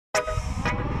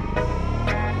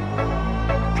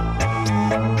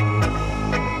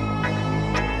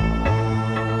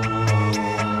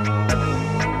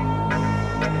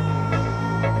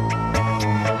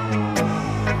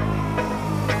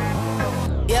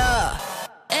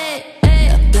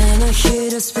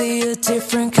hit us be a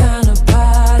different kind of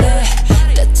party.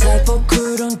 That type of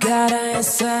crew don't got an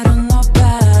inside on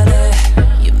nobody.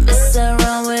 You mess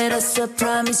around with us, I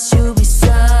promise you'll be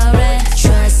sorry.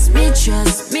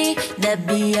 Trust me, that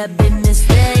be a big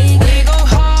mistake. We go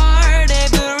hard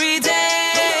every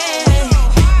day.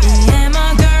 And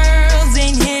my girls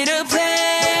ain't here to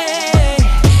play.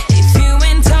 If you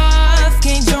ain't tough,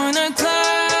 can't join the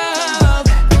club.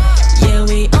 Yeah,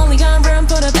 we only got room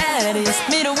for the baddies.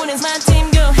 Middle one is my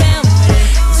team, go ham with it.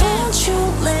 Don't you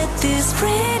let these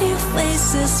pretty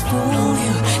faces fool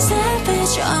you.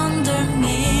 Savage underneath.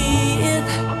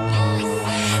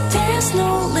 There's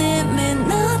no limit,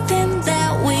 nothing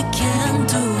that we can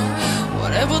do.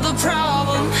 Whatever the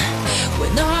problem, we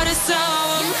know how to solve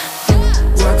them.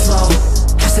 Workflow,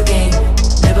 hustle game,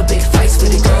 never big fights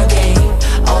with the girl game.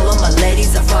 All of my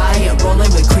ladies are fire,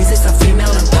 rolling with creases, a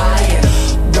female empire.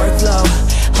 Workflow,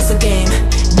 hustle game,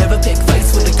 never pick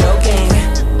fights with the girl game.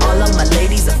 All of my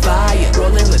ladies are fire,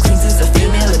 rolling with creases, a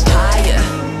female empire.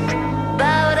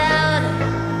 Bow down,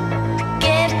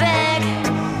 get back,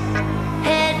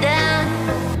 head down,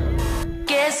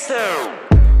 get so.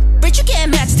 Bitch, you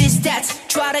can't match these stats.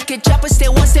 Try to catch up and stay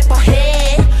one step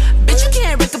ahead. Bitch, you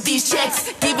can't rack up these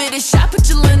checks. Give it a shot, but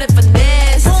you learn it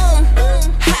finesse. Boom,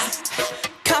 ha.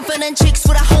 Confident chicks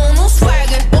with a whole new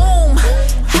swagger. Boom,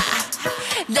 ha.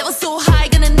 Level so high,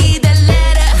 gonna need that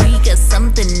ladder. We got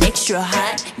something extra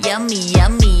hot. Yummy,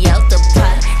 yummy out the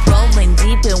pot. Rolling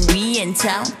deep and we in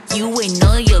town. You ain't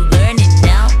know you're learning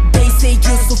now. They say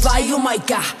you're so fly, oh my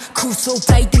god. Crew so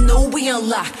tight, they know we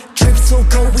unlock. Drip so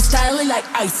cold, we styling like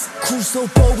ice. Crew so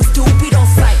bold, we stupid on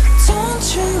sight.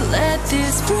 Don't you let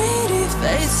these pretty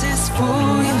faces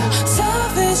fool you.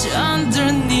 Savage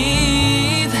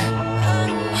underneath.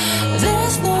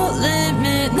 There's no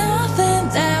limit, nothing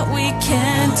that we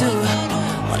can't do.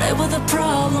 Whatever the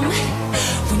problem,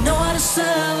 we know how to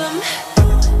solve them.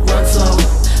 Workflow,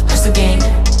 hustle game,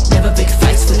 never big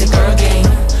fights with the girl game.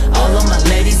 All of my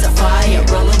ladies are fire,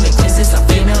 rolling with quizzes, a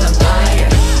female empire.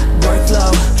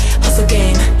 Workflow, hustle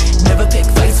game, never pick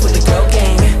fights with the girl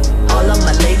game. All of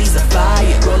my ladies are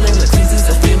fire, rolling with quizzes,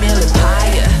 a female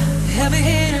empire. Heavy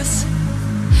hitters,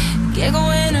 get go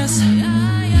winners.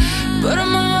 Put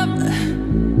 'em up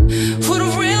for the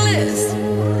realest.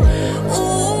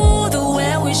 Ooh, the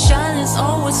way we shine is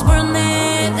always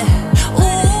burning.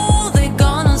 Ooh, they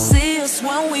gonna see us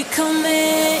when we come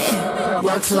in.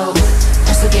 Workflow,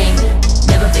 hustle game,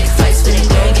 never big fights with the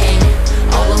girl game.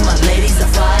 All of my ladies are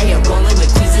fire, rolling